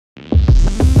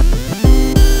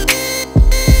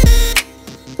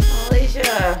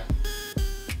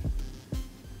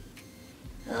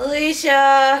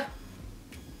Alicia!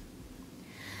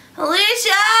 Alicia!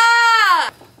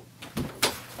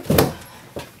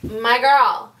 My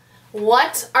girl,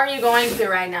 what are you going through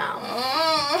right now?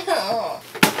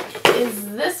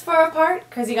 Is this for a part?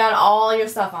 Because you got all your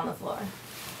stuff on the floor.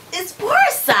 It's for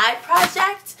a side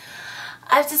project.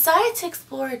 I've decided to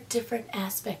explore different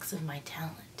aspects of my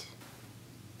talent.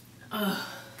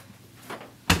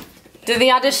 Did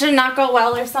the audition not go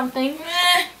well or something?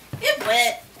 It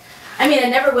went. I mean, I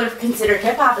never would have considered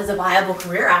hip-hop as a viable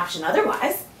career option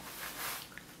otherwise.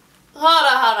 Hold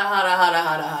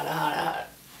on.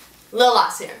 Little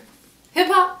lost here.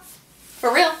 Hip-hop?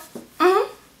 For real?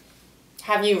 Mm-hmm.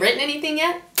 Have you written anything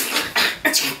yet?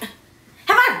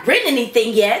 Have I written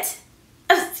anything yet?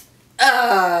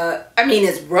 I mean,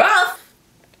 it's rough.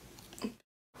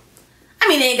 I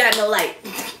mean, it ain't got no, like,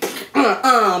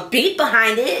 beat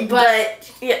behind it,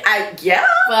 but yeah.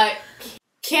 But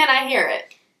can I hear it?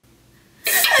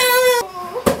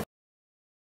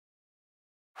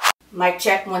 Mic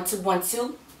check, 1 2 1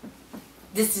 2.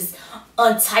 This is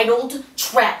Untitled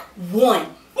Track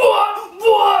 1.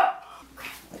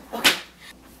 Okay.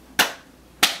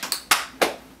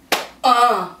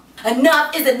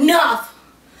 Enough is enough.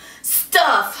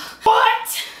 Stuff.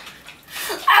 What?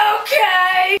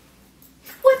 Okay.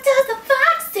 What does the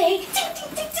fox say?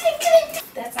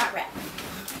 That's not rap.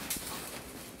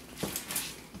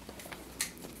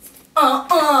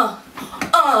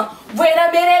 Wait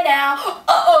a minute now.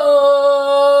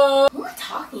 Who am I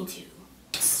talking to?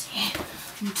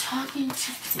 I'm talking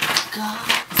to the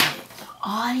God, the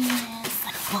audience.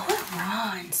 What would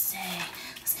Ron say?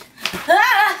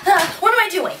 What am I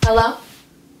doing? Hello?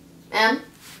 Ma'am?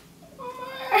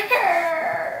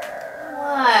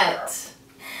 What?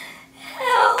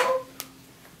 Help.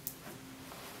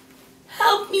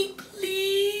 Help me,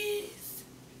 please.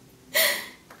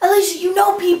 Alicia, you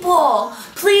know people.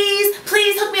 Please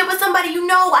hook me up with somebody you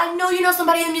know. I know you know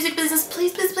somebody in the music business.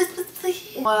 Please.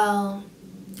 Well,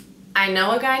 I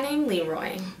know a guy named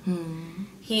Leroy.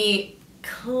 He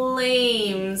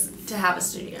claims to have a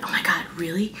studio. Oh my God,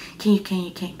 really? Can you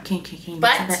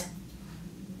But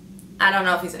I don't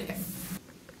know if he's any good.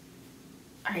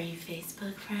 Are you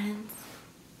Facebook friends?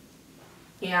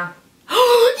 Yeah.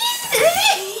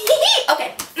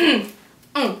 Okay.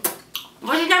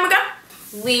 What's your name again?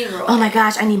 Leroy. Oh my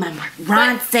gosh, I need my Mark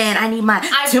Ronson. I need my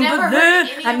Timberland.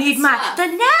 I need my the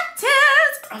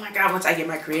Neptunes. Oh my God, once I get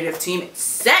my creative team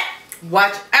set,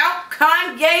 watch out,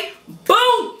 Kanye.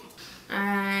 Boom.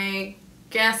 I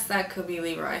guess that could be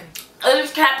Leroy. I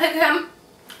just can't pick him.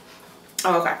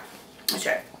 Oh, okay. That's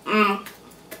right.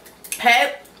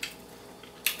 Hey,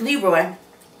 Leroy.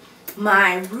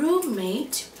 My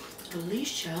roommate,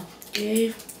 Alicia,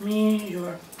 gave me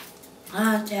your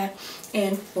contact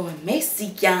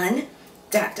information. ...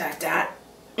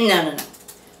 No.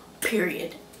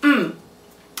 Period.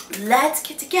 Let's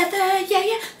get together.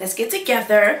 Yeah. Let's get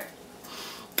together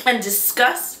and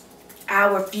discuss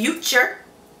our future. ...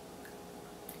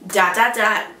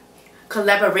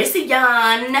 Collaboration.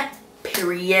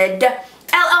 Period.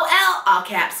 LOL. All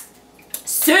caps.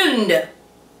 Send.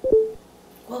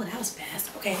 Whoa, that was fast.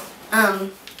 Okay.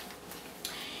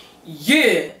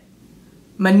 Yeah.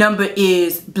 My number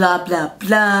is blah blah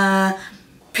blah.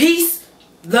 Peace,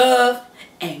 love,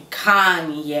 and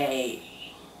Kanye.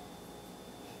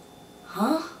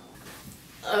 Huh?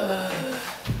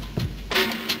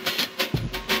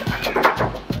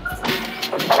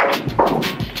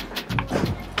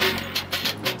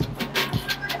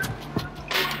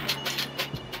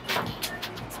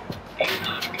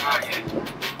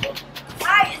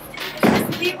 Hi, is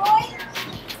this Leroy?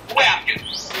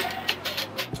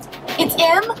 It's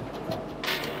M.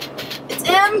 It's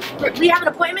M. We have an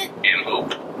appointment. M who?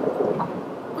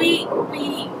 We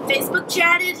Facebook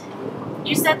chatted.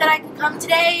 You said that I could come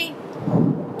today.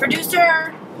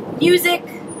 Producer, music,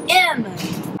 M.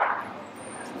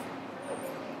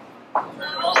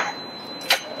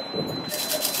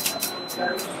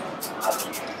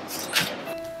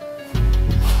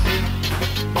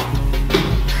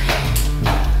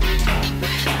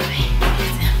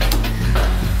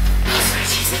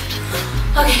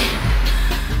 Okay.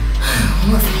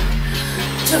 Listen.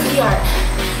 Do it for the art.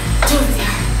 Do it for the art.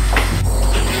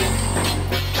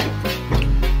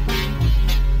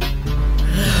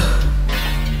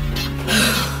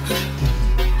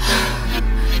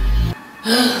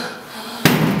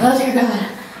 Oh dear God.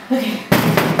 Okay.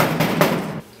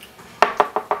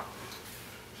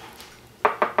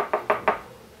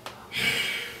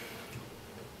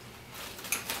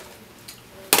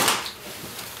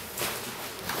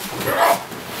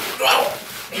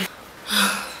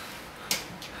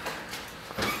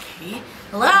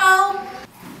 Hello?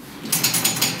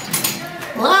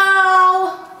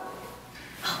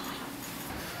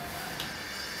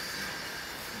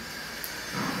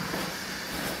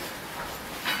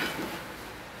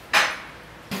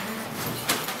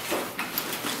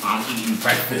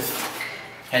 breakfast.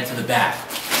 Head to the back.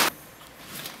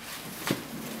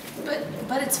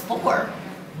 But it's 4.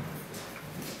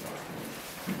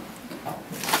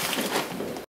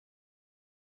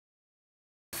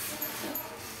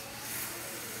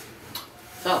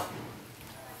 So,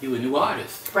 you a new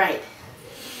artist. Right.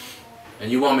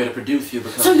 And you want me to produce you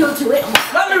because... So you'll do it?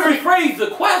 Let me rephrase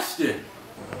the question.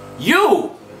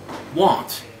 You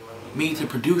want me to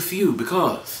produce you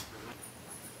because...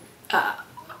 I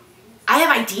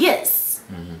have ideas.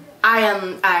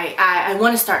 I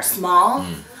want to start small.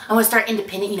 I want to start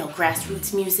independent, you know,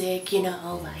 grassroots music, you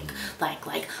know,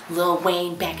 like Lil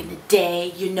Wayne back in the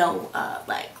day, you know,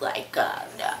 like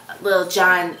Lil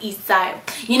Jon Eastside,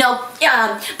 you know,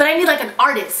 but I need like an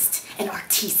artist,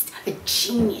 a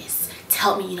genius to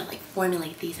help me, you know, like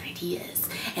formulate these ideas.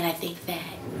 And I think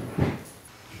that...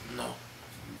 No.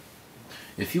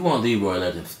 If you want Leroy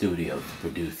Legend Studios to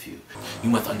produce you, you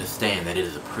must understand that it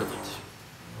is a privilege,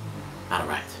 not a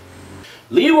right.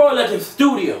 Leroy Legend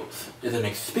Studios is an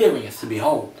experience to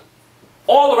behold.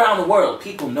 All around the world,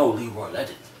 people know Leroy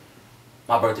Legend.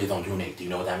 My birthday is on June 8th. Do you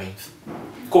know what that means?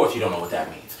 Of course you don't know what that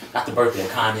means. That's the birthday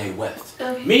of Kanye West.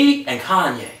 Okay. Me and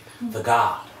Kanye, the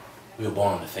God, we were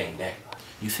born on the same day.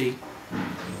 You see,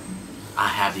 I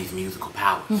have these musical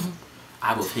powers.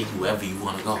 I will take you wherever you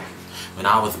want to go. When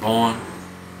I was born,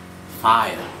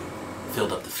 fire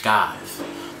filled up the skies.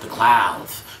 The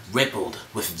clouds rippled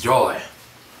with joy.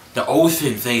 The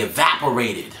oceans, they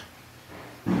evaporated.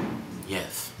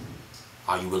 Yes.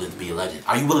 Are you willing to be a legend?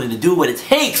 Are you willing to do what it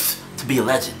takes to be a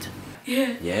legend?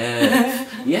 Yeah. Yes.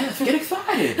 Yes, get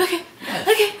excited. Okay. Yes.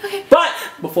 Okay. But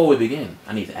before we begin,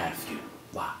 I need to ask you,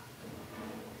 why?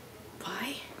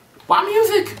 Why? Why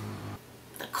music?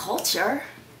 The culture,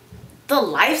 the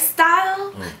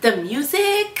lifestyle, the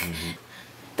music,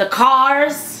 the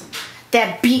cars,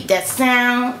 that beat, that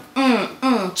sound,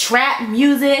 trap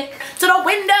music, to the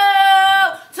window,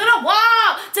 to the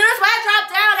wall, to the sweat drop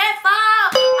down and fall.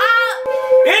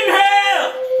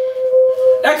 Inhale!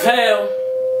 Exhale!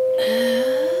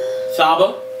 Saba.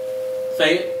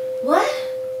 Say it. What?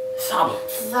 Saba.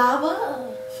 Saba.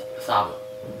 Saba.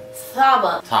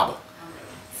 Saba. Saba.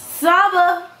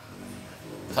 Saba.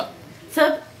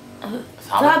 Saba.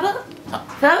 Saba.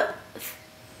 Saba.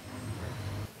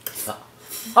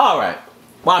 Alright.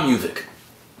 Why music?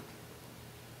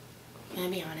 Can I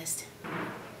be honest?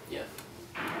 Yes.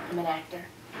 I'm an actor.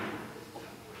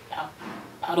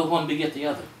 How does one beget the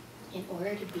other? In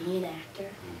order to be an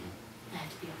actor, I have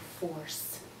to be a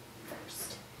force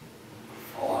first.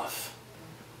 Force?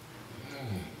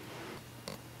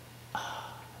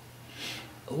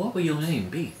 What will your name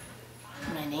be?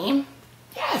 My name?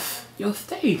 Yes, your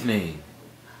stage name.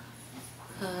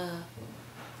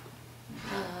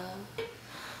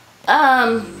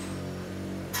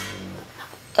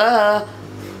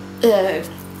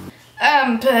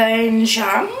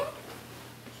 Pensham?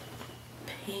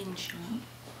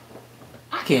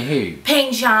 I can't hear you.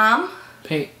 Pensham.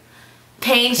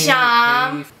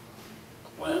 Pensham.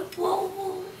 Well,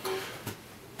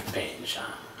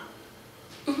 Pensham.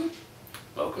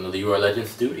 Welcome to Leroy Legend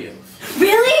Studios.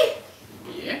 Really?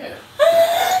 Yeah.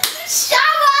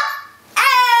 Shama!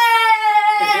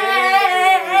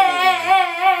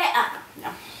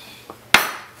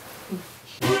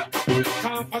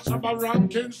 Shabba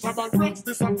ranking, Shabba rocks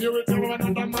disappear with you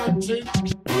another man change.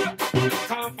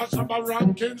 Shabba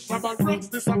ranking, Shabba rocks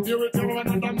disappear with you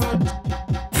another man.